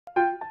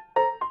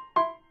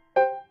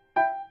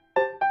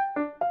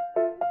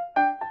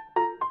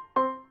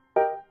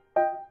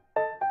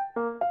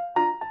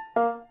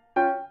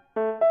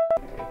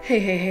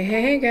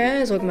Hey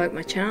guys, welcome back to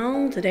my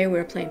channel. Today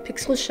we're playing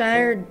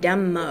Pixelshire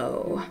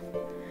demo.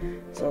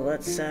 So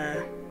let's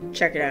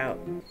check it out.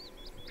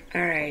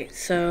 Alright,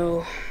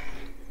 so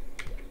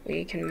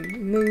we can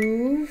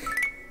move.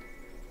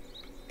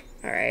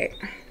 Alright.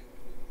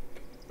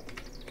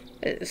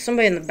 Is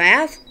somebody in the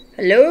bath?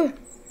 Hello?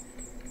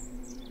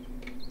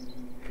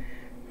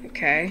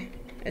 Okay.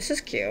 This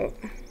is cute.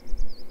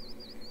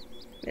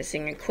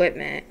 Missing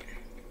equipment.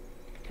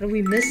 What are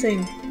we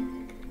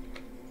missing?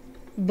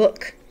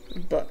 Book.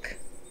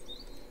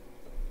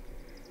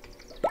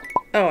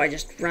 Oh, I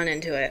just run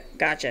into it.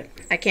 Gotcha.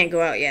 I can't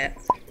go out yet.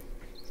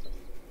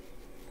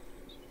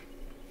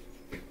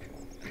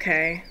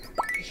 Okay.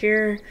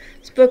 Here,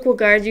 this book will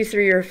guide you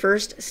through your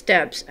first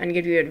steps and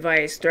give you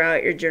advice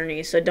throughout your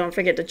journey, so don't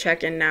forget to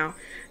check in now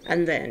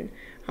and then.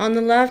 On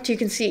the left, you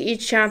can see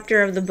each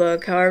chapter of the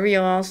book. However,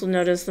 you'll also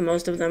notice that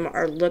most of them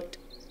are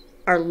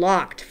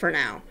locked for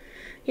now.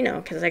 You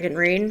know, because I can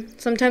read.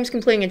 Sometimes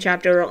completing a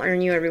chapter will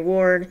earn you a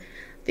reward.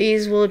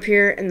 These will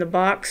appear in the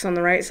box on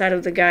the right side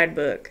of the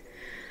guidebook.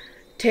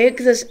 Take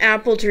this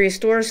apple to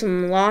restore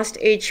some lost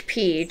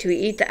HP. To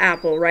eat the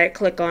apple,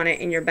 right-click on it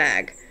in your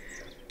bag.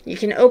 You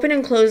can open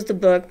and close the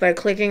book by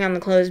clicking on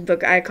the closed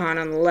book icon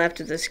on the left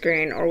of the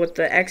screen or with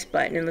the X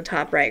button in the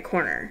top right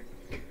corner.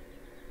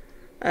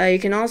 You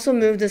can also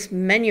move this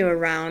menu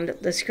around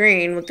the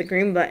screen with the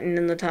green button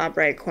in the top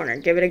right corner.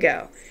 Give it a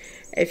go.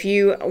 If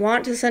you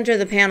want to center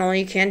the panel,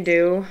 you can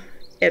do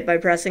it by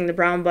pressing the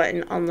brown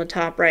button on the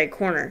top right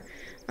corner.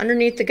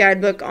 Underneath the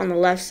guidebook on the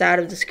left side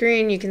of the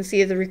screen, you can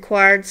see the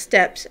required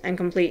steps and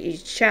complete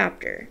each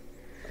chapter.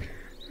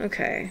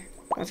 Okay,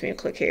 wants me to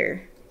click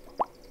here.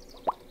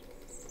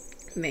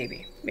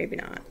 Maybe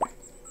not.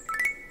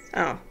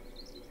 Oh.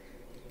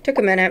 Took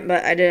a minute,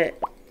 but I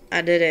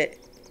did it.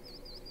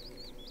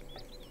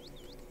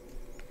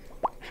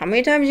 How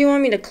many times do you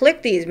want me to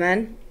click these,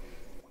 man?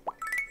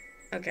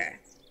 Okay.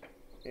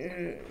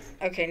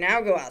 Okay,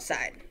 now go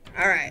outside.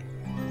 Alright.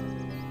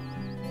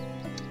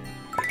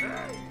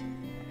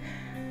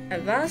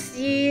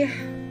 Avasti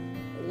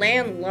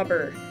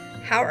Landlubber,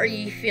 how are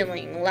you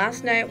feeling?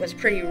 Last night was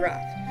pretty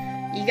rough.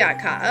 You got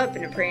caught up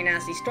in a pretty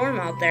nasty storm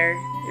out there.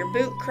 Your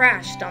boot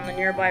crashed on the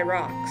nearby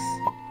rocks.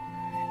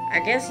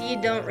 I guess you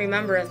don't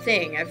remember a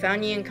thing. I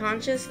found you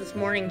unconscious this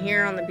morning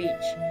here on the beach.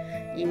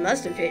 You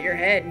must have hit your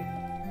head.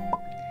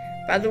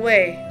 By the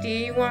way, do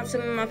you want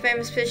some of my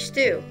famous fish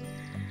stew?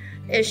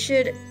 It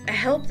should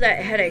help that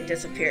headache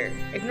disappear.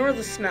 Ignore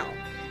the smell.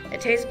 It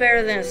tastes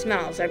better than it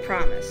smells, I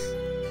promise.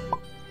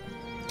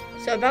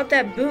 So about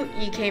that boot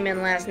you came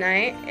in last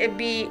night, it'd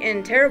be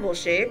in terrible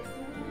shape.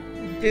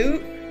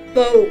 Boot?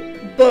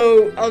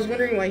 Boat. I was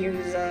wondering why he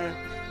was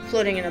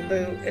floating in a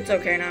boot. It's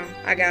okay now.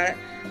 I got it.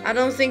 I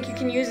don't think you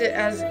can use it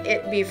as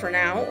it be for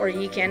now, or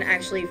you can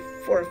actually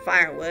for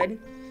firewood.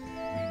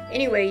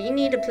 Anyway, you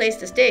need a place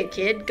to stay,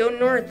 kid. Go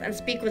north and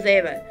speak with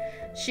Ava.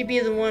 She be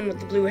the one with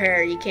the blue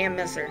hair. You can't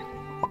miss her.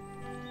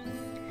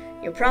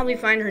 You'll probably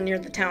find her near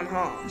the town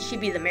hall. She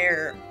be the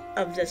mayor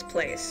of this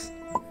place.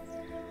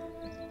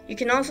 You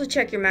can also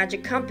check your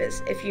magic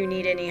compass if you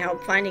need any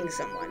help finding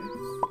someone.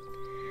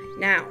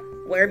 Now,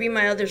 where be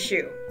my other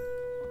shoe?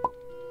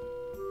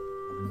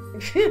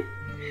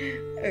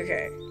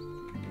 Okay.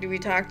 Do we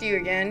talk to you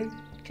again?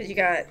 Because you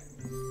got a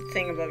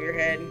thing above your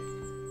head.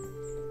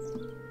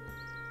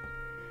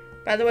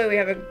 By the way, we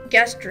have a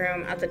guest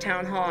room at the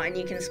town hall, and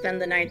you can spend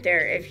the night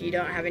there if you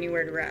don't have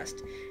anywhere to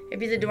rest. It'd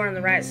be the door on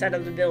the right side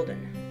of the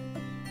building.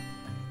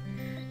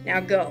 Now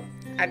go.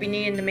 I be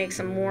needing to make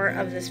some more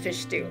of this fish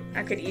stew.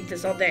 I could eat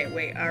this all day.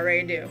 Wait, I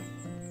already do.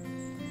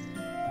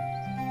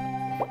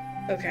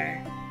 Okay.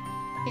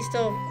 He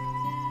still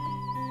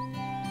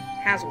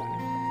has one.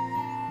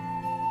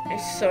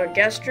 So a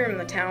guest room in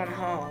the town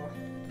hall.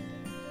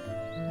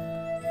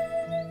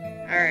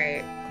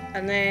 Alright.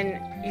 And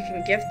then you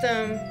can gift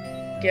them,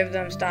 give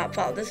them stop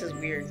follow. This is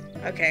weird.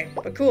 Okay,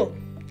 but cool.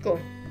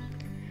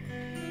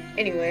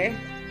 Anyway.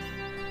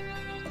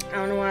 I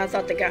don't know why I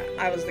thought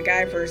I was the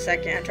guy for a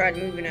second. I tried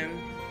moving him.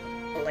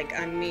 But like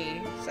I'm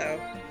me, so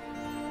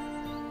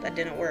that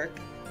didn't work.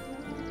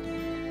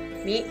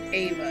 Meet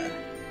Ava.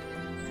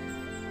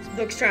 This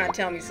book's trying to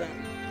tell me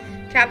something.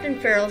 Captain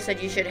Farrell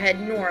said you should head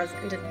north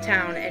into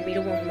town and meet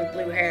a woman with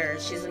blue hair.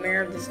 She's the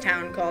mayor of this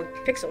town called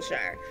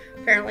Pixelshire.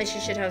 Apparently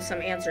she should have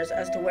some answers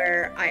as to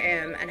where I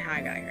am and how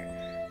I got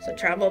here. So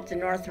travel up the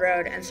north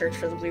road and search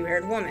for the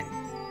blue-haired woman.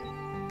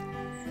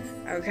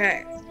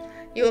 Okay.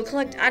 You will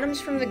collect items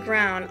from the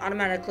ground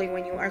automatically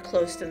when you are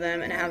close to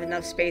them and have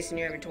enough space in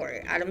your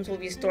inventory. Items will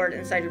be stored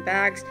inside your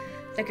bags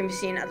that can be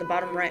seen at the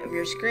bottom right of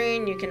your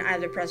screen. You can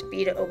either press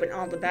B to open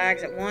all the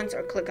bags at once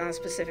or click on a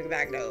specific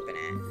bag to open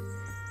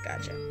it.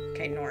 Gotcha.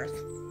 Okay, north.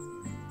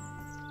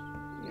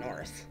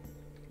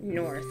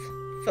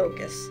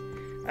 Focus.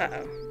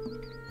 Uh-oh.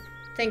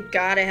 Thank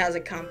God it has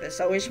a compass.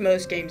 I wish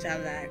most games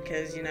have that,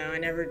 because, you know, I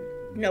never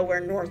know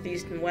where north,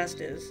 east, and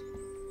west is.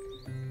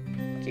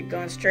 Keep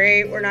going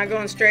straight. We're not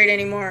going straight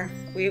anymore.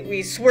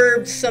 We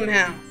swerved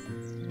somehow.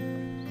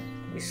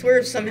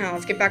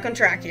 Let's get back on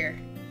track here.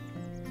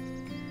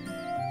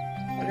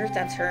 Wonder if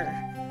that's her.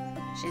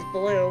 She's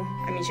blue.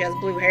 I mean, she has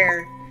blue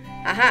hair.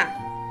 Aha!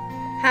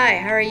 Hi,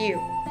 how are you?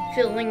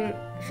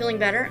 Feeling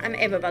better? I'm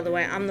Ava, by the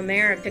way. I'm the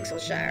mayor of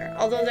Pixelshire,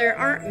 although there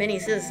aren't many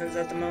citizens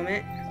at the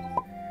moment.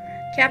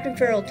 Captain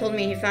Farrell told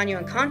me he found you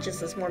unconscious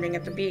this morning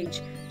at the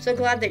beach. So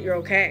glad that you're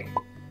okay.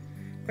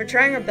 We're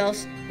trying our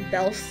best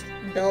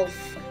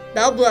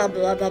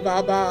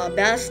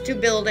to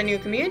build a new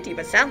community,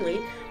 but sadly,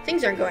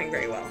 things aren't going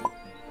very well.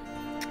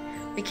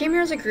 We came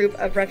here as a group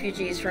of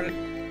refugees from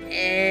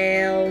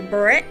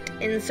Elberet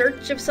in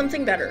search of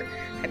something better.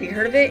 Have you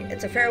heard of it?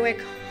 It's a faraway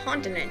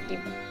continent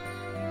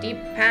deep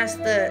past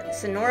the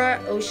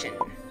Sonora Ocean.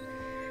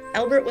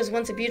 Elbert was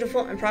once a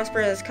beautiful and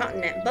prosperous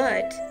continent,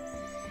 but...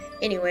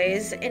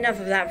 Anyways, enough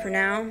of that for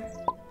now.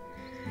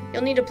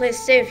 You'll need a place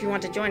to stay if you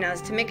want to join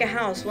us. To make a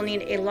house, we'll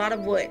need a lot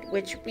of wood,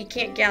 which we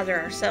can't gather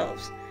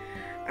ourselves.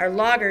 Our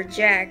logger,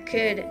 Jack,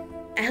 could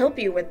help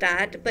you with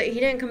that, but he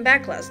didn't come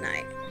back last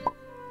night.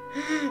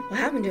 What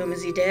happened to him?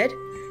 Is he dead?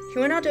 He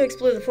went out to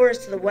explore the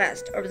forest to the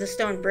west, over the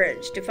stone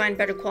bridge, to find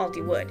better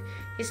quality wood.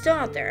 He's still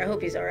out there. I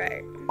hope he's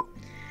alright.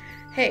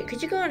 Hey,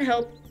 could you go and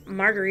help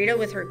Margarita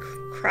with her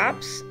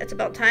crops? It's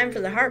about time for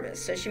the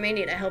harvest, so she may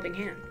need a helping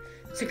hand.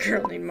 It's a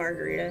girl named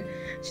Margarita.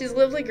 She's a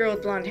lovely girl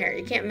with blonde hair.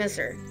 You can't miss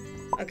her.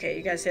 Okay,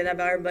 you guys say that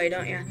about everybody,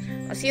 don't you?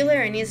 I'll see you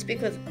later. I need to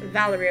speak with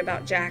Valerie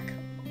about Jack.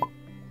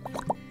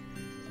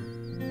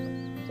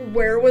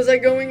 Where was I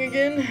going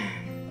again?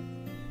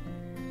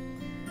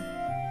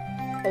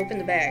 Open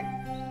the bag.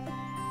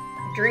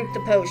 Drink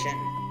the potion.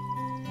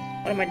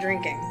 What am I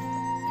drinking?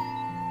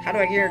 How do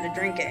I get her to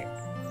drink it?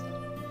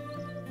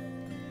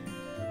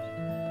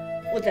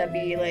 Would that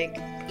be like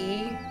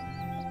E?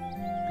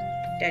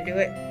 Did I do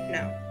it?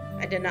 No,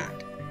 I did not.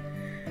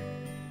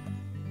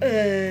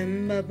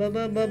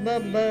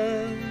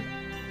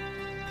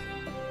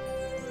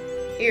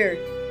 Here,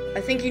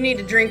 I think you need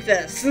to drink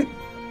this.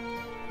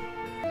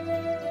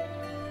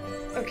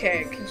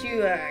 Okay, could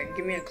you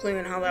give me a clue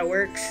on how that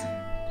works?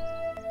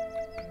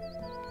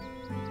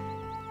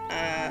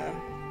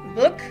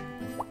 Book?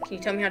 Can you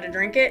tell me how to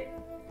drink it?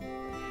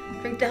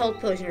 Drink the health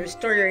potion to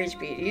restore your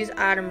HP. Use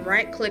item,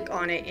 right click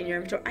on it in your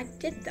inventory. I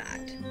did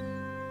that.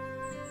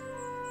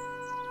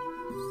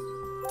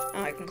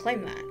 Oh, I can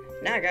claim that.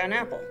 Now I got an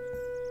apple.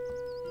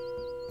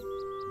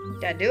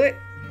 Did I do it?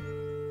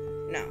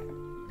 No.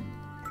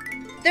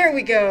 There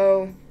we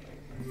go.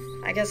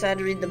 I guess I had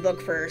to read the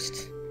book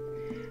first.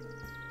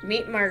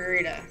 Meet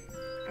Margarita.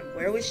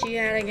 Where was she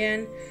at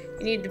again?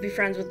 You need to be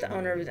friends with the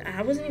owner of the...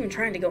 I wasn't even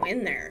trying to go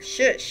in there.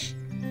 Shush.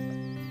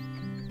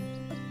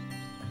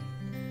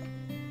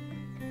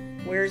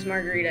 Where's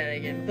Margarita at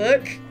again?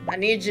 Book? I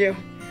need you.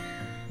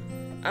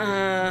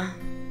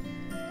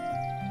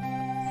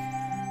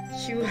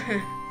 She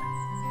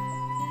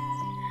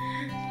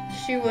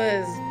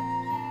was...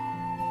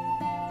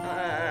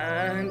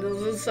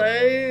 does it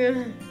say?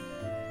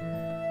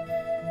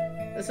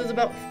 This is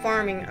about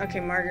farming.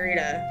 Okay,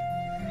 Margarita.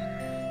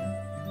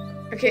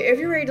 Okay, if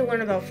you're ready to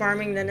learn about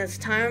farming, then it's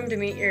time to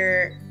meet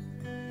your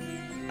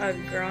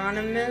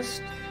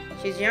agronomist.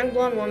 She's a young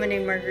blonde woman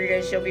named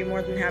Margarita. She'll be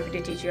more than happy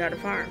to teach you how to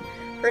farm.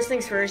 First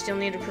things first, you'll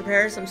need to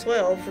prepare some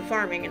soil for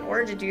farming. In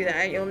order to do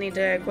that, you'll need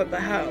to equip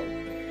a hoe.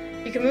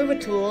 You can move a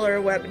tool or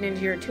a weapon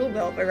into your tool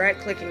belt by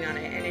right-clicking on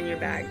it and in your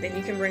bag. Then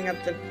you can bring up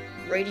the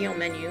radio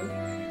menu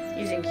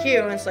using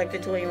Q and select the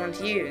tool you want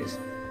to use.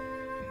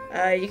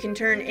 You can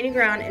turn any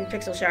ground in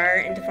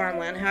Pixelshire into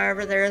farmland.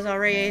 However, there is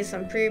already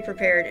some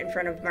pre-prepared in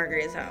front of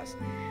Margarita's house.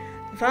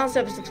 The final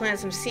step is to plant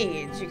some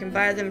seeds. You can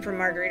buy them from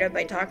Margarita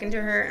by talking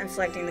to her and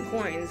selecting the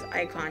coins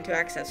icon to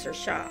access her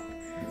shop.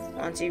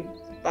 Once you've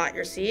bought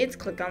your seeds,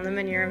 click on them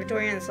in your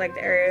inventory and select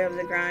the area of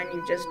the ground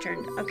you just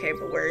turned. Okay,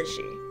 but where is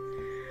she?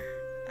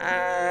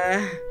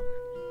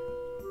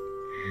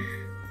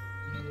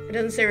 It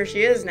doesn't say where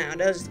she is now,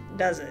 does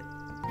it?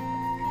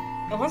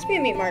 It wants me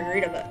to meet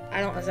Margarita, but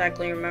I don't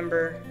exactly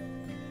remember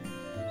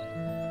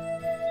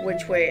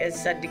which way it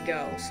said to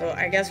go. So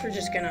I guess we're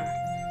just gonna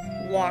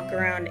walk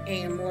around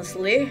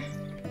aimlessly.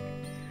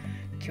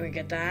 Can we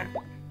get that?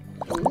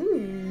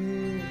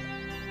 Ooh.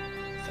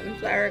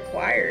 Sunflower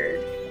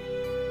acquired.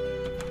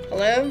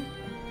 Hello?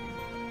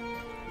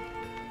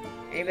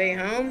 Anybody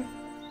home?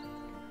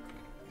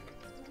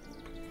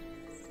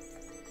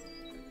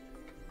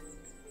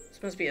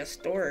 This must be a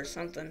store or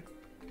something.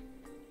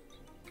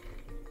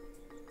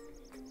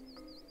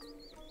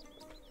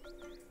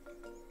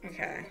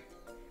 Okay.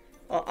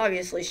 Well,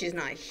 obviously she's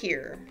not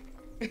here.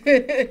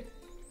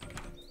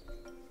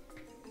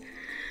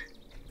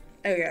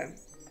 Okay.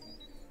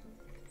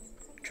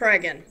 Try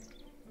again.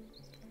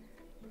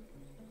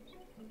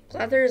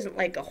 Glad there isn't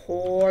like a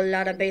whole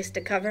lot of base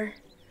to cover.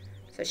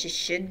 So she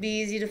should be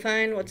easy to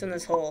find. What's in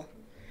this hole?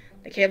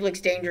 The cave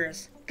looks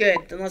dangerous. Good,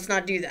 then let's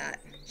not do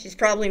that. She's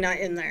probably not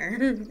in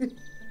there.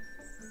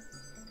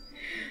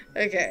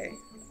 Okay.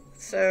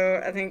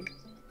 So I think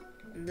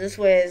this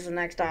way is the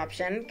next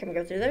option. Can we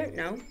go through there?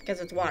 No, because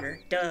it's water.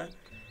 Duh.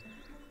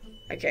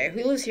 Okay,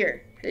 who lives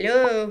here?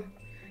 Hello?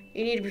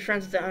 You need to be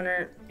friends with the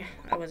owner.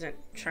 I wasn't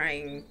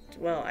trying.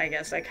 Well, I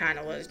guess I kind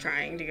of was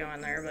trying to go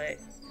in there, but...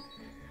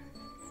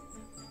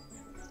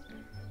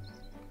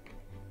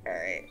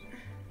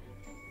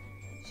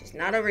 It's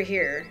not over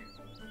here.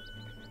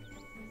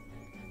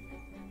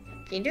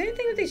 Can you do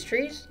anything with these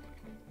trees?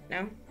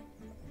 No?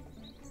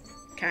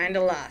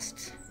 Kinda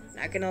lost.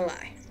 Not gonna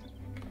lie.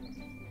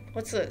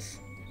 What's this?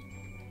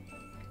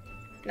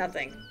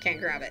 Nothing. Can't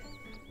grab it.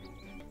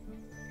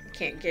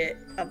 Can't get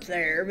up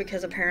there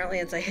because apparently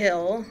it's a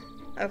hill.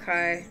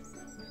 Okay.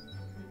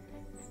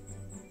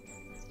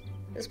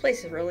 This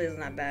place really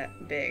isn't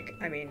that big.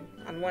 I mean,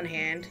 on one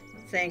hand,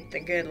 thank the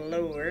good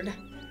Lord.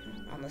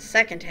 On the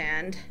second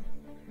hand,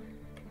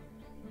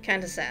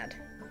 kinda sad.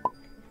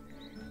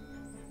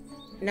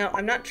 No,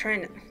 I'm not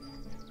trying to...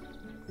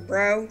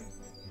 Bro.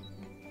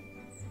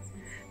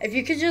 If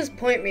you could just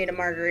point me to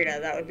Margarita,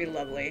 that would be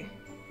lovely.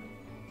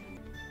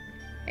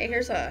 Hey,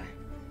 here's a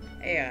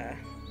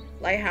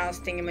lighthouse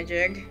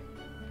thingamajig.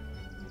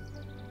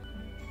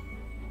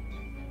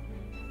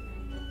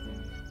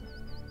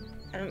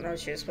 I don't know if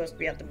she was supposed to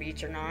be at the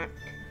beach or not.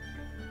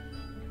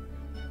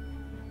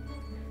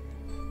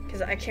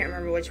 Because I can't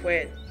remember which way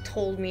it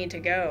told me to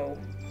go.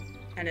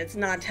 And it's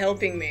not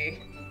helping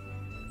me.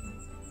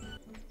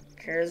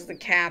 Here's the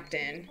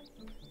captain.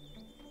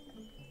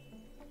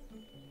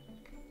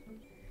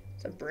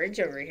 There's a bridge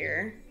over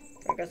here.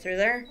 Can I go through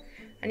there?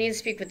 I need to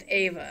speak with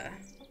Ava.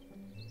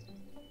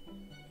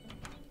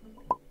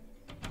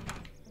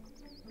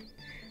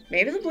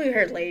 Maybe the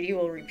blue-haired lady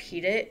will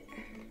repeat it.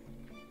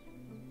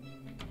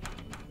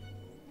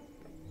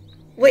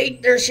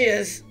 Wait, there she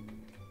is.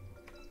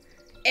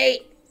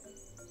 Hey.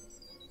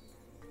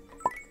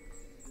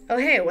 Oh,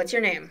 hey, what's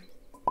your name?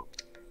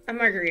 I'm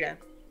Margarita.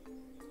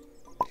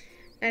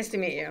 Nice to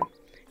meet you.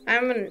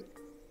 I'm an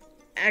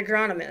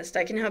agronomist.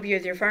 I can help you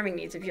with your farming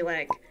needs if you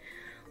like.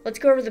 Let's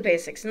go over the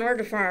basics. In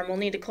order to farm, we'll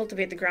need to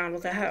cultivate the ground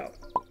with a hoe.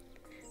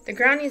 The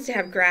ground needs to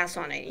have grass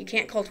on it. You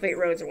can't cultivate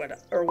roads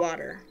or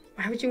water.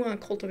 Why would you want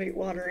to cultivate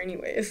water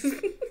anyways?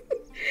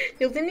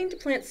 You'll then need to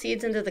plant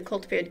seeds into the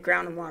cultivated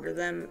ground and water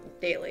them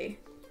daily.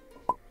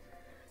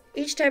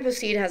 Each type of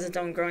seed has its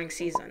own growing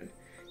season.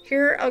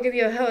 Here, I'll give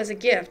you a hoe as a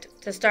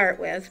gift to start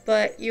with,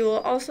 but you will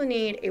also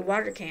need a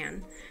water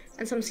can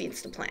and some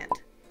seeds to plant.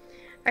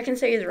 I can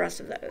sell you the rest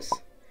of those.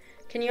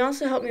 Can you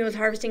also help me with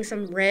harvesting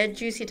some red,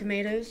 juicy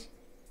tomatoes?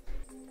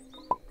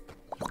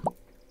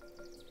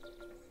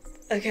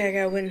 Okay, I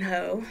got a wooden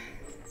hoe.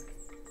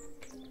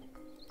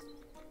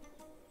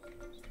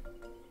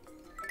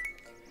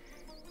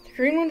 The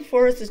Greenwood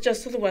Forest is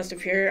just to the west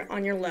of here,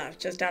 on your left,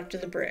 just after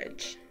the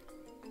bridge.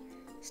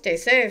 Stay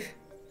safe.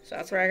 So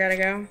that's where I gotta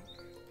go.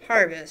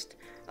 Harvest.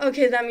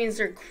 Okay, that means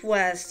they're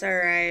quests.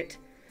 Alright.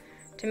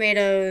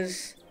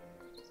 Tomatoes.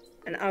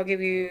 And I'll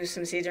give you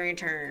some seeds in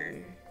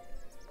return.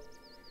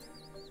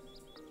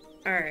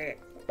 Alright.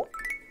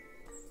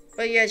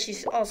 But yeah,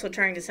 she's also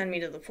trying to send me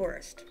to the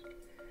forest.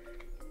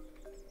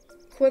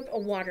 Equip a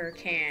water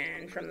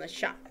can from the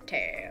shop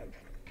tab.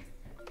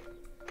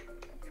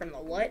 From the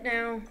what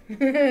now?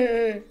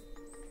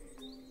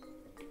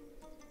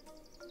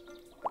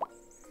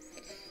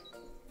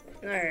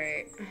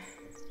 Alright.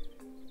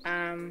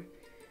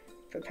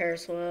 Prepare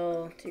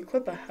soil. To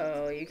equip a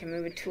hoe, you can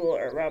move a tool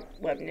or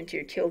weapon into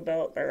your tool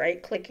belt by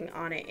right-clicking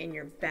on it in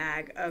your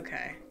bag.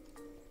 Okay.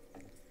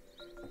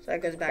 So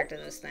that goes back to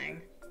this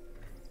thing.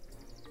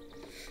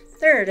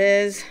 There it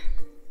is.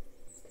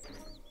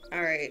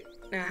 Alright.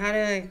 Now how do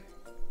I...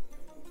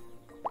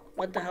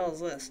 What the hell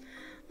is this?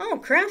 Oh,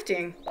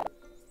 crafting.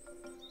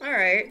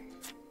 Alright.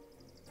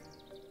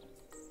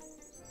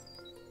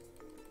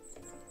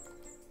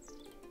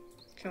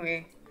 Can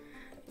we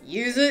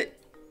use it?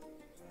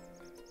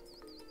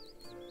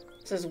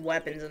 It says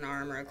weapons and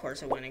armor. Of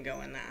course, I wouldn't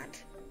go in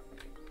that.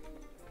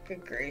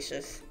 Good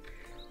gracious.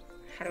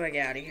 How do I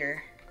get out of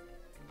here?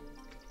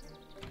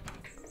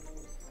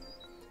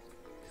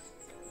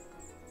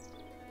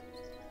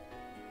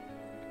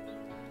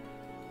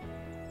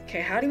 Okay,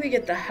 how do we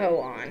get the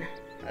hoe on?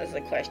 That's the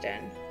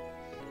question.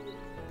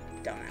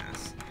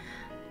 Dumbass.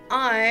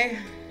 I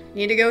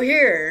need to go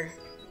here.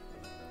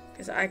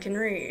 Because I can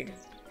read.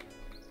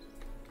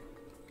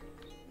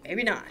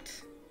 Maybe not.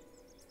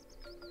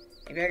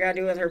 Maybe I gotta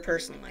do with her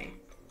personally.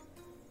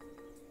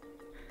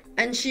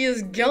 And she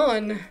is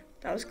gone.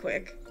 That was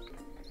quick.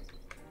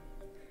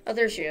 Oh,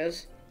 there she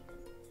is.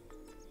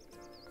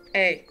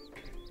 Hey.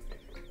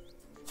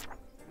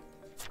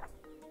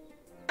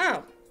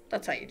 Oh,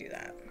 that's how you do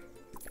that.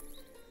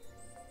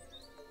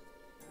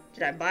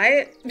 Did I buy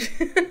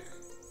it?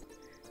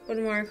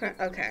 One more.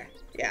 Okay.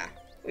 Yeah,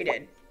 we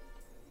did.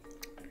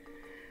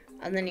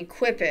 And then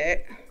equip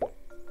it.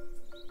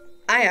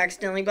 I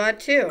accidentally bought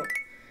two.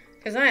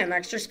 Because I am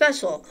extra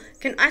special.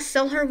 Can I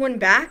sell her one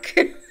back?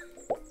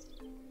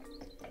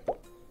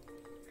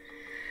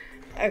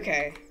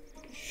 Okay.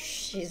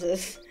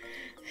 Jesus.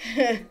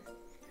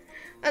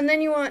 And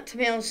then you want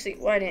tomato seed.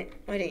 Why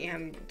didn't you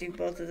have me do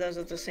both of those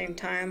at the same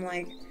time?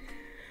 Like,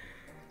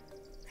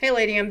 hey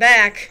lady, I'm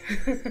back.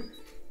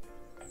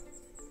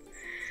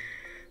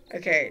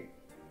 Okay.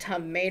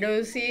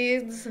 Tomato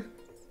seeds.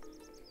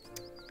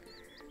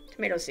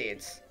 Tomato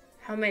seeds.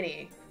 How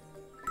many?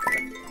 Does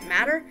it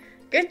matter?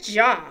 Good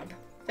job.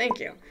 Thank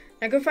you.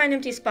 Now go find an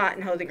empty spot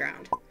and hoe the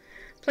ground.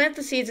 Plant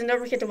the seeds and don't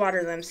forget to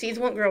water them. Seeds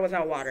won't grow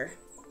without water.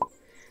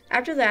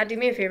 After that, do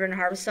me a favor and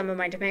harvest some of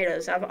my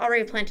tomatoes. I've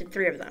already planted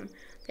 3 of them.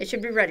 They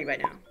should be ready by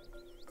now.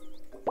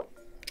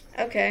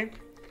 Okay.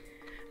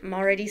 I'm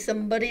already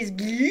somebody's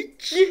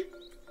bitch.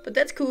 But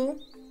that's cool.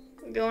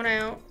 I'm going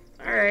out.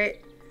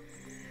 Alright.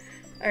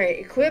 Alright,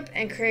 equip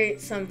and create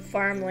some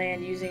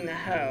farmland using the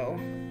hoe.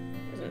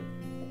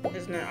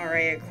 Isn't it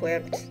already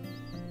equipped?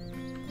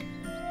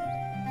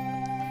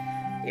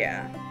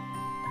 Yeah.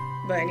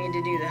 But I need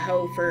to do the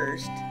hoe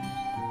first.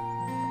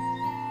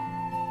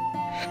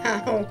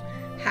 How?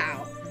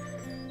 How?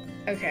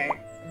 Okay.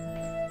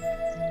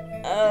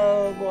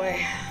 Oh boy.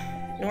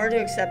 In order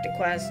to accept a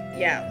quest,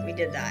 yeah, we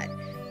did that.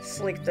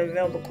 Select the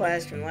available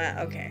quest from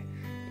okay.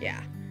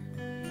 Yeah.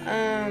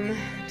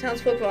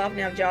 Townsfolk will often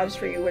have jobs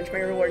for you which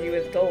may reward you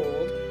with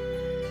gold.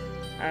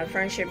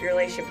 Friendship, your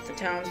relationship with the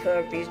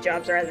townsfolk. These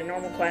jobs are either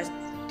normal quests,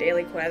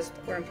 daily quests,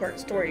 or important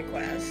story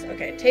quests.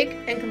 Okay, take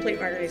and complete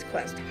Marguerite's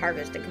quest.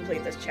 Harvest and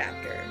complete this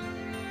chapter.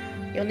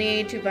 You'll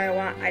need to buy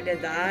one. I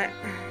did that.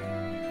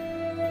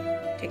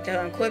 Take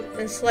the equip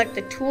and select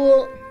the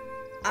tool.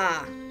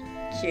 Ah,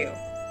 Q.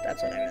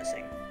 That's what I'm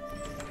missing.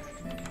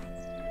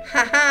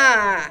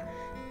 Haha!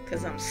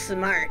 Because I'm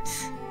smart.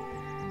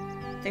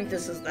 I think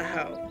this is the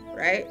hoe,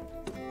 right?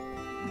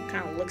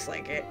 Kind of looks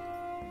like it.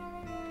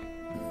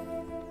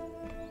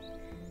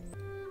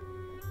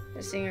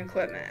 Missing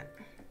equipment.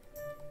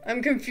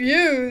 I'm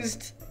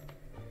confused!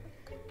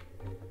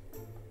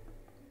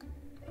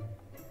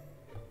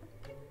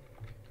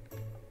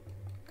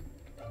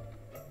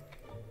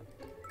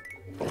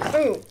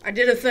 Oh, I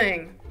did a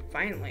thing.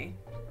 Finally.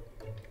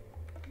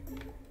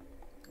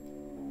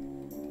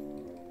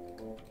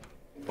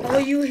 Oh,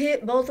 you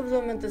hit both of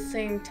them at the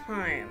same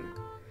time.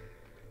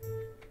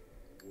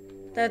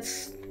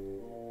 That's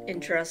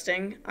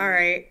interesting.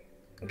 Alright.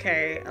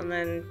 Okay, and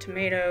then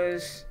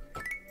tomatoes.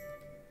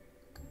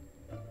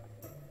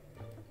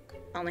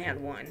 I only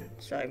had 1,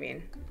 so I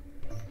mean.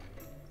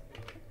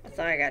 I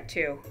thought I got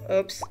 2.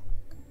 Oops.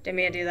 Didn't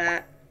mean to do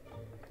that.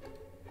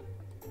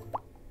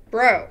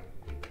 Bro.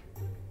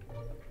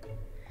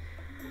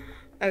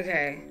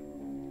 Okay.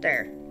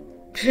 There.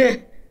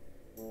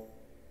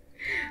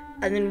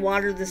 And then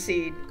water the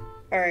seed.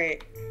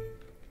 Alright.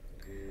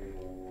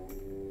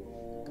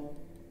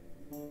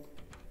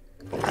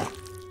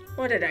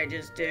 What did I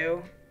just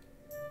do?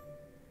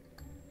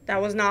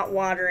 That was not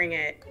watering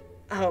it.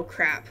 Oh,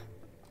 crap.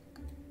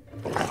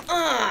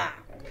 Ah!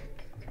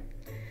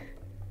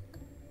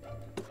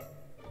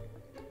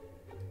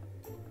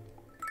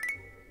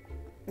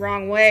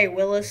 Wrong way,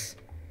 Willis.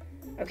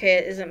 Okay,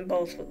 it isn't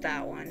both with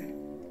that one.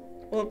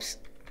 Whoops.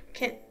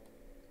 Can't.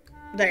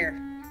 There.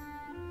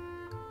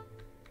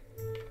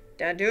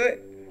 Did I do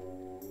it?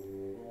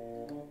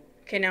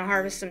 Okay, now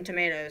harvest some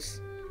tomatoes.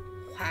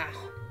 Wow.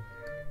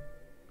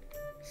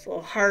 It's a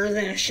little harder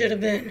than it should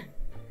have been.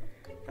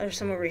 Oh, there's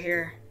some over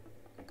here.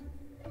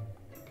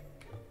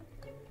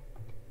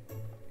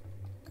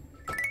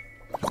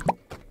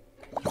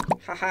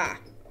 Haha.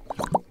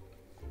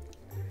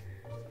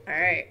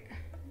 Alright.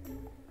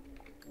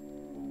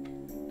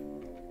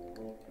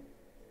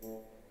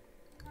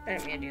 I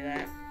didn't mean to do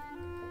that.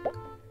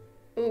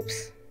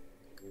 Oops.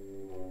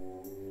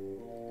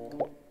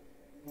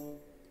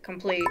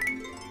 Complete.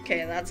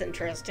 Okay, that's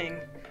interesting.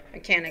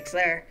 Mechanics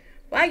there.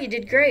 Wow, you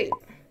did great.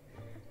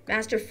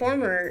 Master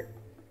Farmer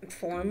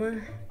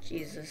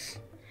Jesus.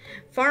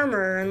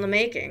 Farmer in the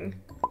making.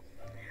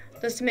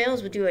 Those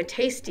tomatoes would do a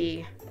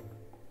tasty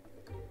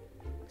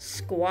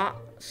wah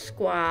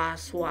wah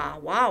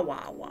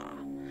wah.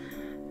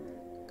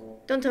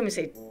 Don't tell me to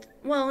say,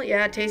 well,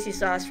 yeah, tasty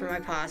sauce for my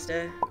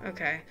pasta.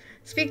 Okay.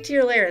 Speak to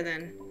your lair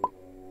then.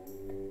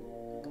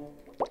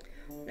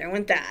 There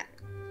went that.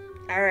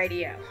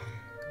 Alrighty-o.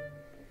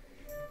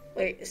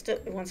 Wait,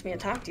 it wants me to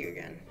talk to you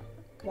again.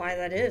 Why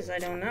that is, I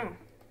don't know.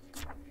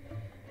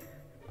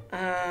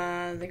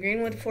 The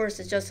Greenwood Forest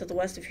is just to the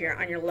west of here,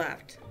 on your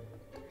left.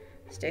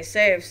 Stay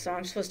safe, so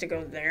I'm supposed to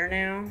go there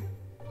now?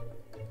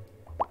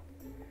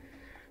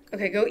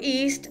 Okay, go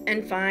east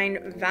and find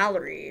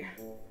Valerie.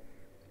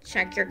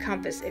 Check your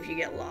compass if you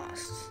get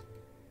lost.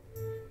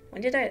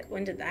 When did that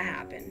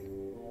happen?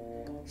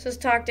 Let's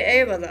just talk to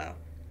Ava, though.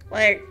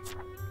 Like,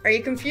 are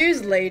you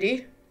confused,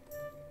 lady?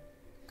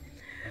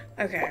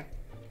 Okay.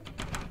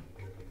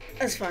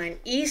 That's fine.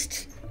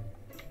 East.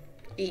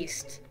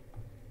 East.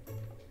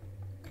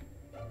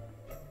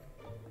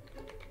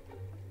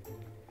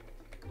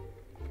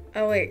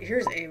 Oh, wait.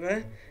 Here's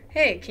Ava.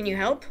 Hey, can you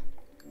help?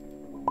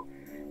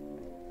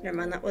 Never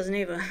mind, that wasn't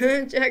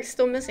Ava. Jack's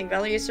still missing.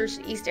 Valerie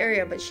searched the east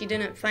area, but she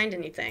didn't find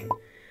anything.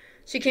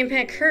 She came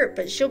back hurt,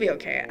 but she'll be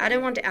okay. I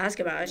didn't want to ask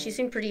about it. She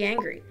seemed pretty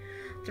angry.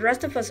 The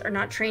rest of us are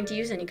not trained to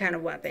use any kind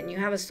of weapon. You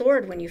have a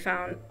sword when we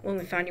found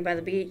you by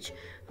the beach.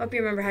 Hope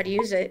you remember how to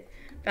use it.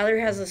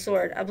 Valerie has a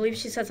sword. I believe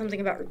she said something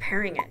about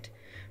repairing it.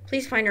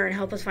 Please find her and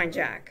help us find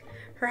Jack.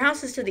 Her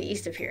house is to the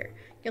east of here.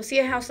 You'll see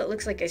a house that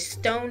looks like a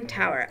stone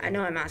tower. I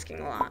know I'm asking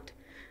a lot.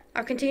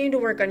 I'll continue to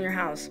work on your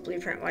house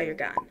blueprint while you're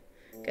gone.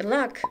 Good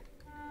luck.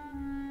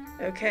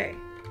 Okay.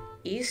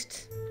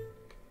 East.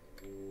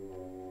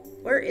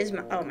 Where is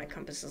my... Oh, my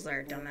compass is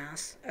there,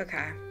 dumbass.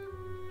 Okay.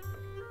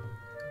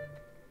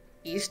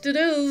 East it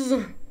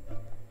is.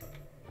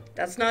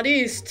 That's not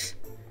east.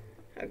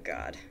 Oh,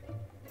 God.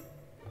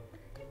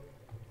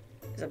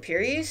 Is up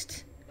here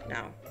east?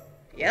 No.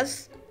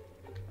 Yes?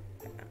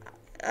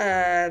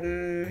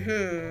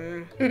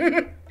 We're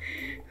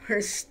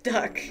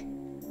stuck.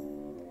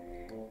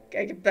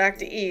 Gotta get back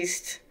to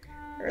east.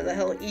 Where the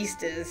hell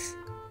east is.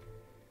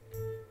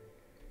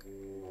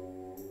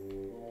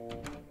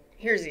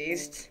 Here's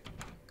east.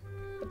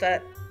 But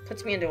that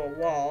puts me into a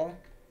wall.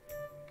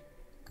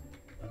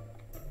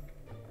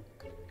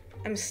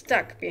 I'm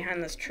stuck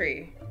behind this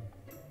tree.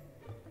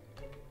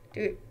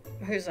 Dude,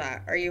 who's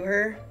that? Are you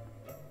her?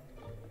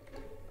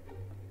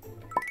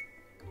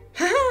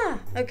 Haha!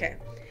 Okay.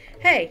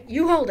 Hey,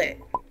 you hold it.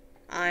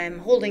 I'm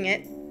holding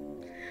it.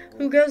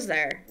 Who goes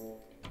there?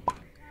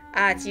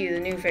 Ah, it's you, the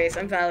new face.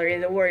 I'm Valerie,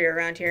 the warrior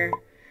around here.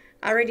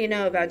 I already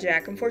know about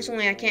Jack.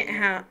 Unfortunately, I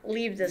can't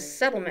leave this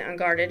settlement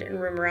unguarded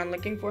and roam around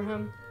looking for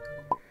him.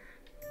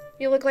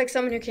 You look like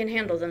someone who can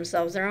handle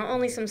themselves. There are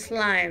only some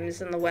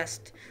slimes in the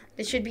west.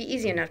 They should be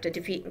easy enough to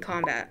defeat in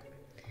combat.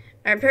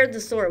 I repaired the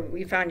sword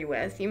we found you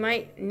with. You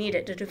might need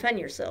it to defend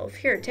yourself.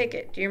 Here, take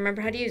it. Do you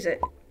remember how to use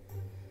it?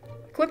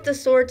 Equip the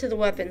sword to the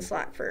weapon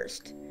slot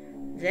first.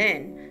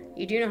 Then,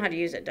 you do know how to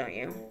use it, don't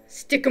you?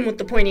 Stick 'em with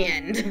the pointy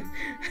end.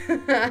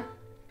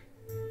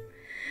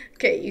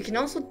 Okay, you can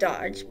also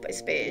dodge by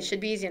space. Should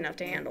be easy enough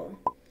to handle.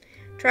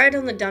 Try it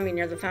on the dummy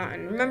near the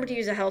fountain. Remember to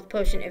use a health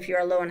potion if you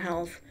are low on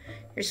health.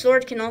 Your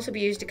sword can also be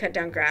used to cut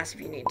down grass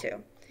if you need to.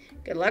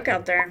 Good luck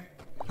out there.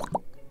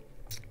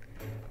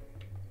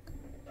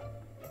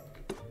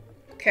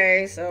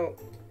 Okay, so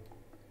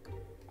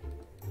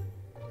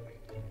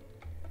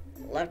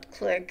left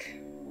click,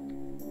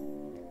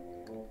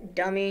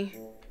 dummy,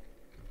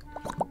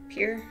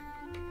 here,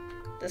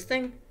 this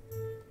thing.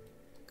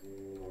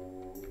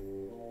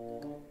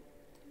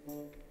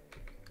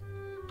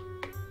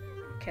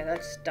 Okay,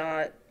 that's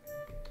dot.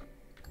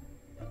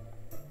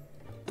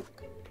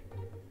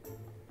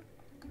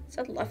 Is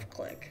that left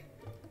click?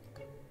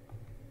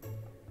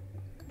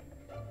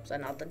 Is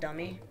that not the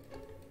dummy?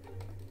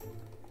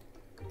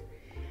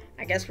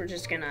 I guess we're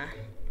just gonna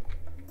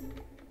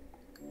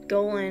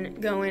go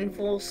in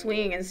full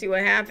swing and see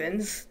what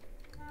happens.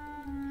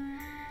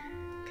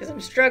 Because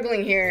I'm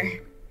struggling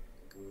here.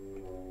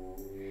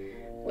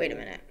 Wait a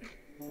minute.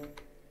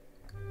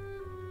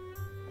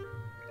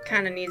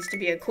 Kind of needs to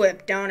be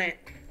equipped, don't it?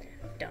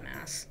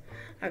 Dumbass.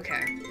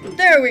 Okay.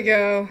 There we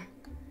go.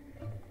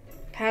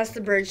 Past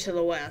the bridge to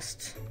the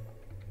west.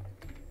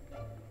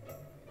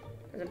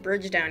 There's a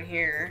bridge down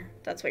here.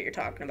 That's what you're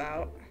talking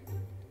about.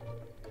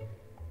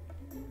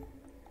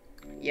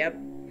 Yep.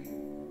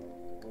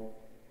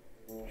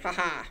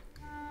 Haha.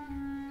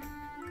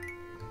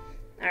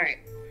 Alright.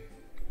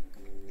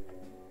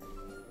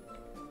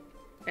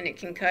 And it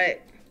can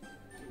cut...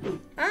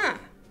 Ah!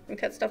 It can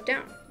cut stuff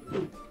down.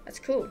 That's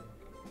cool.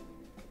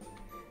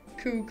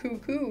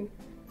 Cool.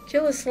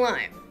 Kill a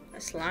slime. A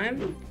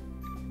slime?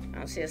 I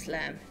don't see a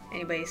slime.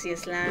 Anybody see a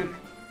slime?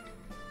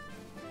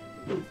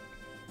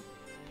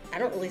 I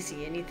don't really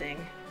see anything.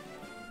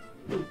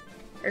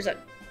 There's a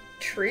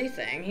tree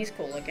thing. He's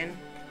cool looking.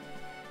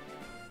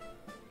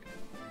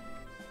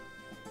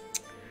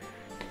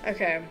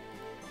 Okay.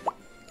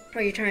 What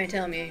are you trying to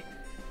tell me?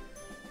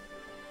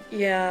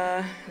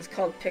 Yeah, it's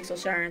called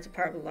Pixelshire and it's a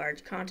part of a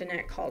large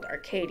continent called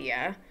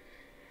Arcadia.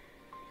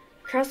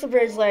 Across the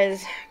bridge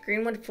lies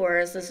Greenwood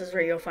Forest. This is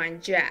where you'll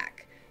find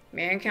Jack. You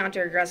may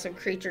encounter aggressive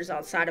creatures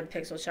outside of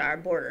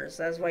Pixelshire borders.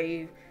 That's why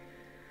you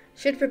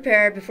should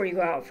prepare before you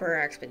go out for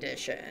our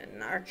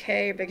expedition.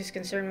 Okay, your biggest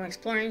concern when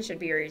exploring should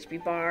be your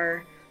HP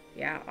bar.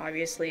 Yeah,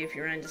 obviously, if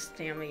you run into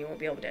stamina, you won't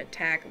be able to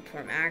attack and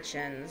perform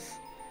actions.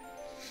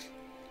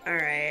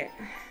 Alright.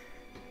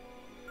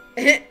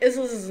 This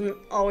is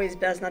always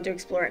best not to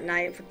explore at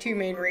night for two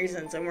main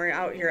reasons, and we're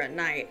out here at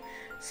night.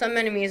 Some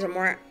enemies are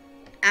more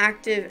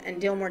active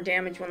and deal more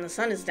damage when the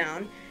sun is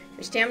down.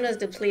 Your stamina is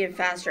depleted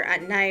faster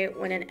at night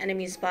when an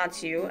enemy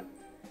spots you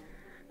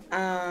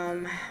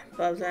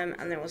above them,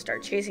 and they will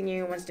start chasing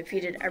you. Once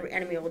defeated, every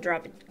enemy will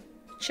drop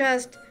a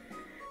chest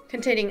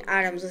containing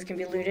items. This can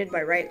be looted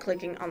by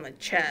right-clicking on the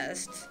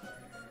chest.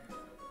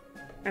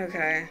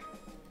 Okay.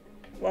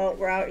 Well,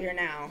 we're out here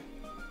now.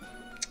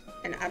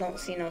 And I don't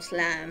see no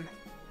slime.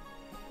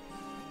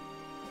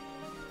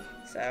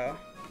 So,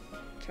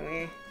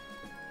 can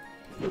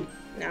we...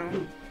 No.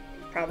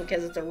 Probably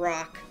because it's a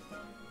rock.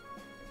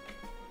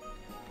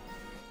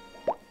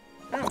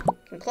 Oh,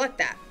 can collect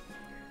that.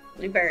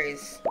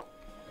 Blueberries.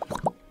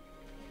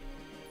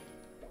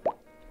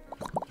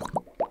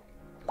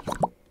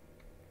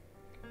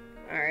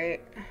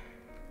 Alright.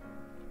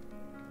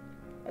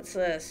 What's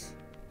this?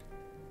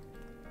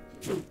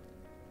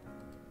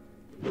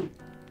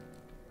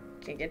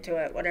 Can't get to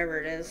it, whatever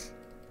it is.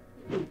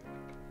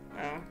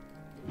 Oh.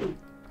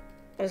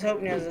 I was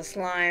hoping it was a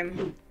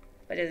slime,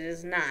 but it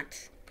is not.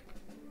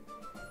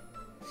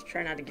 Let's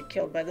try not to get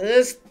killed by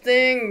this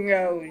thing.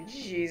 Oh,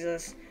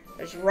 Jesus.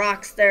 There's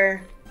rocks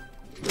there.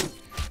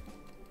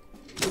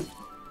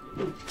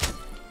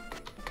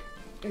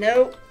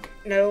 Nope.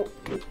 Nope.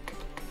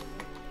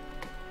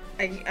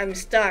 I'm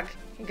stuck.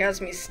 He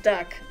got me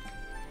stuck.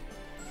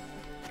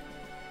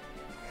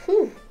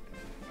 Whew.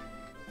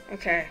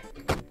 Okay.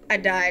 I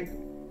died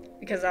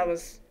because I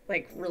was,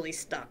 like, really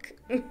stuck.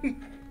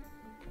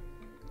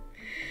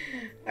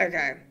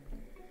 Okay.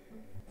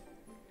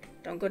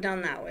 Don't go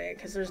down that way,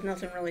 because there's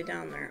nothing really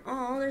down there.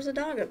 Oh, there's a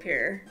dog up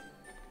here.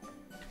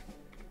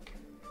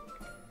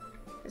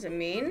 Is it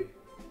mean?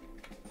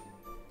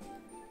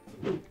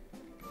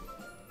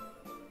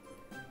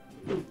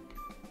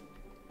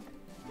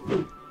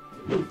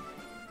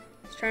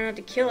 Let's try not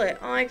to kill it.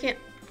 Oh, I can't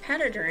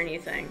pet it or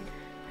anything.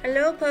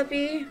 Hello,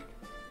 puppy.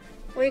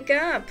 Wake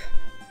up.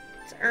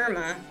 It's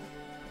Irma.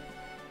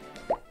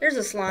 There's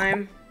a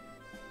slime.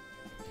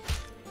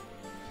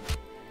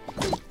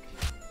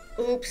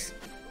 Oops.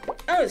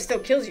 Oh, it still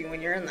kills you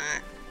when you're in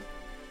that.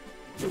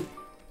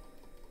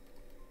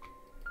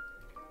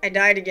 I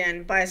died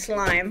again by a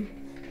slime.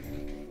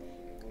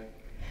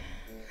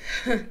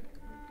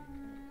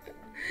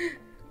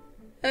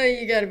 Oh,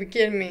 you gotta be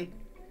kidding me.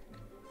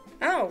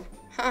 Oh,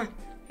 huh.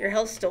 Your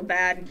health's still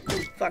bad,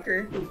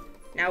 fucker.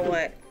 Now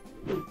what?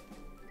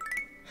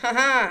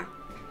 Haha!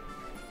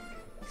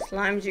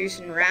 Slime juice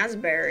and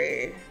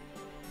raspberry.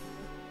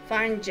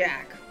 Find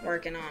Jack.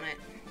 Working on it.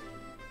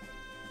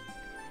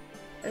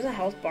 There's a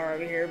health bar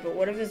over here, but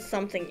what if it's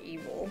something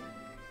evil?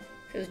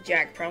 Because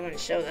Jack probably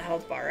wouldn't show the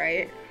health bar,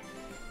 right?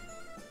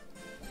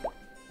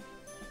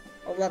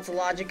 Well, that's the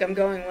logic I'm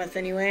going with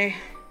anyway.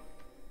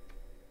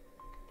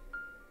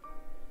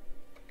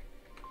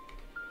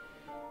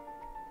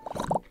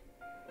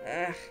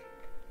 Ugh.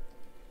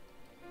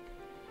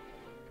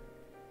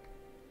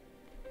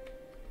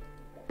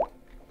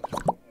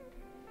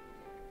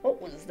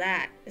 What was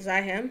that? Is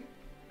that him?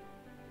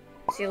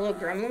 See a little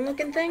gremlin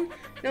looking thing?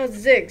 No, it's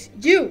Ziggs.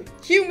 You!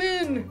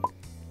 Human!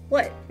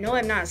 What? No,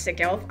 I'm not a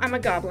sick elf. I'm a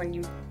goblin,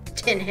 you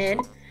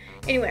tinhead.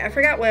 Anyway, I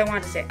forgot what I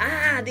wanted to say.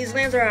 Ah, these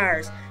lands are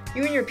ours.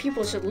 You and your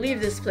people should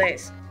leave this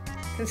place.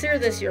 Consider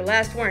this your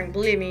last warning.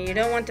 Believe me, you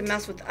don't want to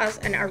mess with us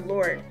and our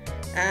lord.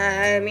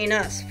 I mean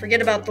us.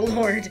 Forget about the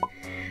lord.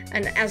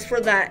 And as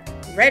for that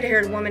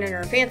red-haired woman and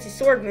her fancy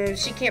sword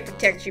moves, she can't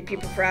protect you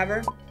people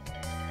forever.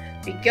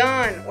 Be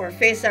gone, or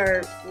face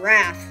our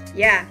wrath.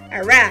 Yeah,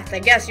 our wrath. I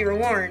guess you were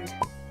warned.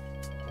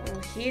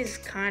 Well, he's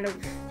kind of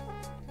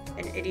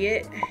an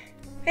idiot.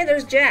 Hey,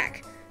 there's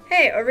Jack.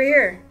 Hey, over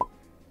here.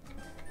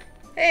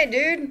 Hey,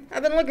 dude.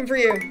 I've been looking for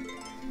you.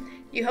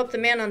 You helped the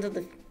man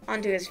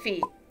onto his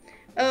feet.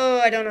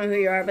 Oh, I don't know who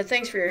you are, but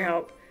thanks for your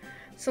help.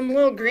 Some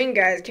little green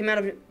guys came out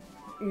of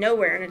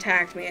nowhere and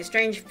attacked me. A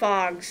strange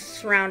fog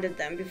surrounded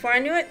them. Before I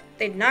knew it,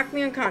 they'd knocked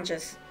me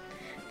unconscious.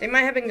 They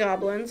might have been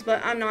goblins,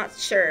 but I'm not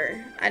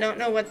sure. I don't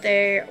know what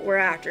they were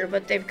after,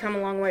 but they've come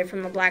a long way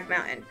from the Black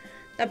Mountain.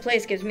 That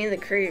place gives me the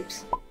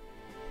creeps.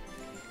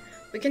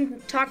 We can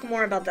talk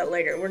more about that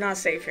later. We're not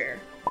safe here.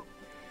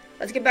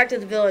 Let's get back to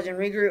the village and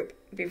regroup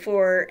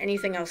before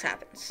anything else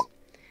happens.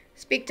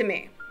 Speak to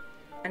me,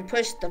 and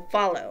push the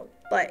follow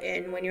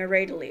button when you're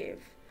ready to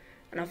leave.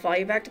 And I'll follow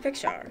you back to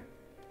Pixelshire.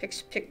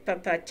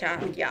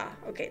 Yeah,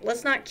 okay,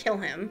 let's not kill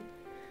him.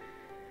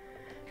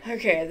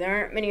 Okay, there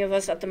aren't many of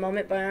us at the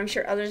moment, but I'm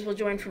sure others will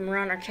join from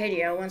around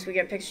Arcadia once we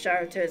get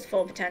Pixelshire to its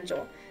full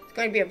potential. It's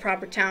going to be a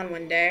proper town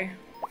one day.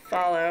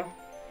 Follow.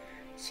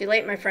 It's too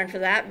late, my friend, for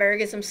that. Better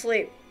get some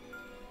sleep.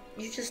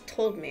 You just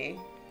told me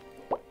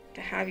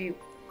to have you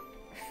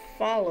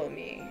follow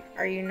me.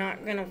 Are you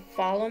not gonna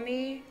follow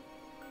me?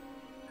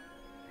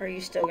 Or are you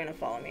still gonna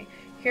follow me?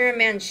 Hear a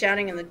man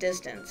shouting in the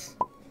distance.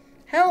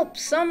 Help!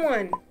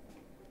 Someone!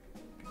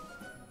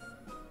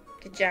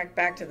 Get Jack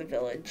back to the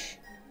village.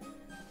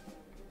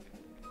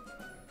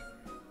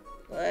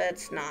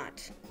 Let's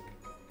not.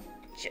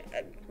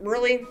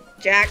 Really?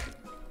 Jack?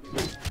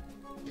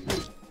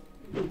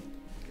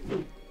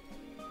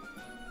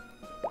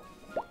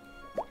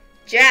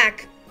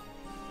 Jack!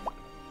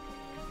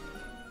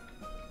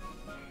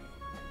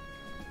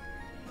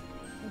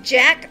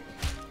 Jack?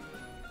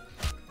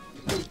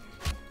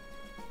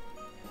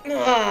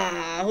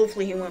 Ah,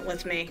 hopefully he went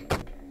with me.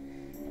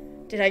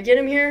 Did I get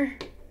him here?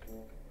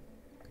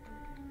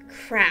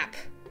 Crap.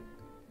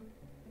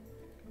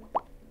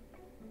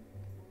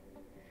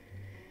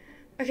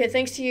 Okay,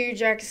 thanks to you,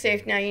 Jack is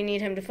safe now. You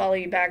need him to follow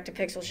you back to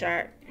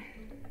Pixelshire.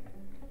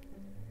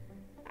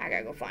 I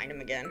gotta go find him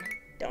again,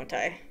 don't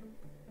I?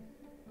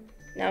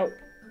 Nope.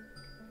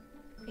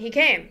 He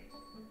came.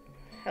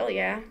 Hell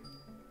yeah.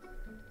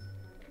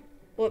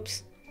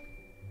 Whoops.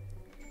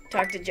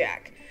 Talk to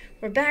Jack.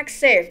 We're back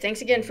safe.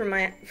 Thanks again for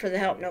the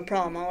help. No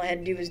problem. All I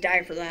had to do was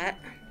die for that.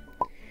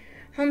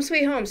 Home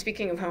sweet home.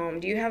 Speaking of home,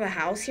 do you have a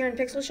house here in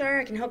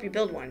Pixelshire? I can help you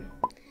build one.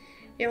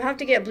 You'll have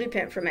to get a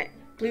blueprint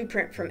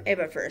from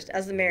Ava first.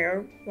 As the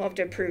mayor, we'll have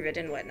to approve it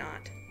and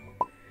whatnot.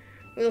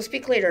 We will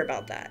speak later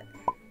about that.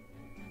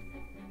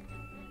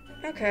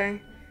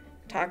 Okay.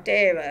 Talk to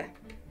Ava.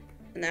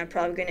 And then I'm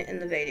probably going to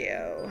end the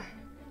video.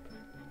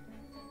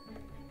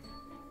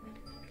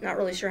 Not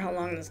really sure how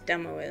long this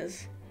demo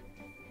is.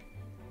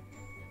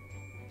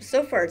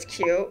 So far it's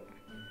cute.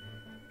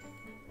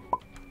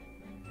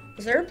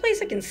 Is there a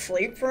place I can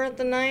sleep for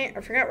the night?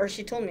 I forgot where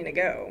she told me to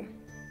go.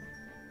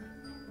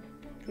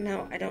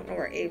 No, I don't know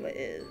where Ava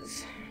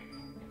is.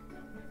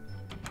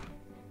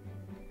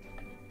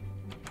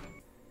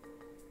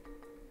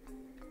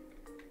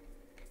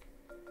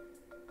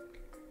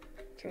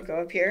 Can we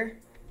go up here?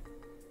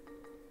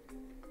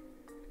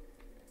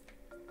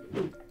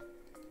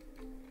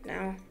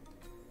 No?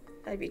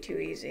 That'd be too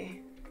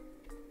easy.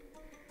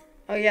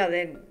 Oh yeah,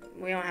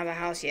 we don't have a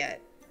house yet.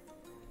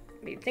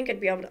 You'd think I'd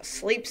be able to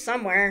sleep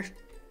somewhere.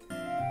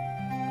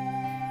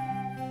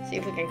 See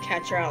if we can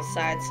catch her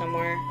outside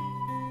somewhere.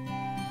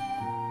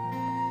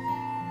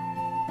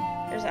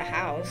 There's a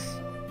house.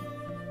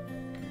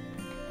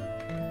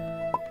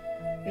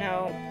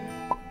 No.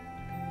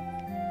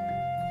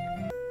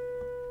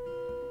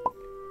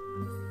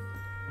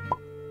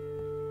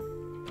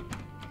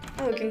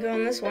 Oh, we can go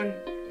on this one.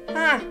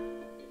 Ah!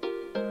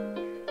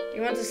 Do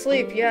you want to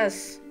sleep?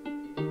 Yes.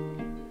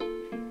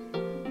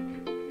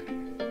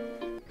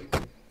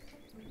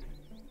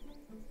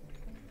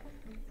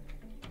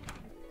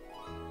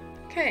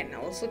 Okay,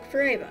 now let's look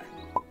for Ava.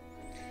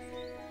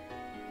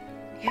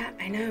 Yeah,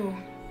 I know.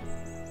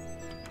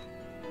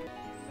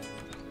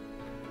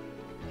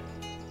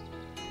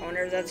 I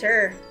wonder if that's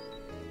her.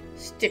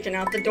 Sticking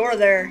out the door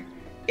there.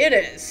 It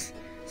is.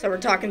 So we're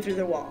talking through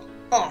the wall.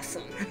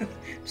 Awesome. I'm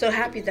so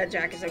happy that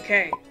Jack is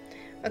okay.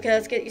 Okay,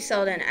 let's get you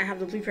settled in. I have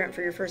the blueprint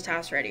for your first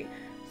house ready.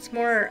 It's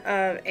more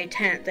of a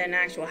tent than an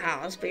actual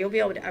house, but you'll be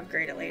able to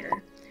upgrade it later.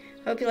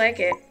 Hope you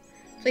like it.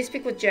 Please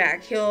speak with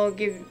Jack.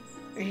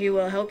 He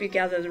will help you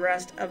gather the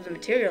rest of the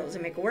materials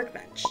and make a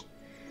workbench.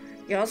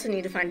 You also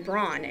need to find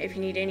Braun if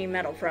you need any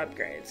metal for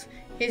upgrades.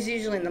 He's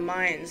usually in the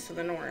mines to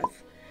the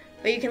north.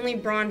 But you can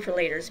leave Braun for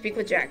later. Speak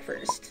with Jack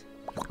first.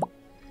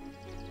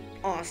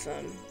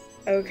 Awesome.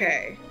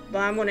 Okay, but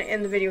I'm going to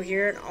end the video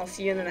here, and I'll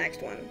see you in the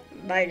next one.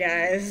 Bye,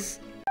 guys.